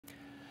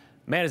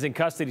Man is in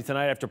custody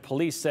tonight after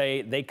police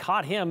say they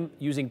caught him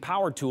using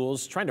power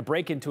tools trying to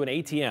break into an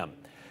ATM.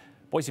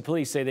 Boise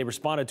Police say they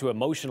responded to a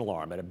motion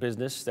alarm at a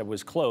business that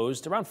was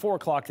closed around 4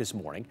 o'clock this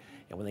morning.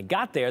 And when they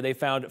got there, they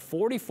found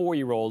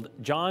 44-year-old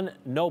John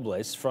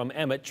Nobles from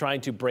Emmett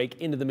trying to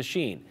break into the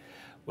machine.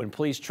 When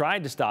police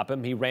tried to stop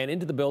him, he ran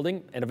into the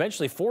building and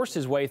eventually forced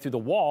his way through the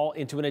wall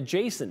into an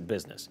adjacent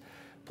business.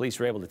 Police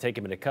were able to take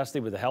him into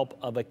custody with the help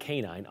of a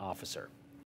canine officer.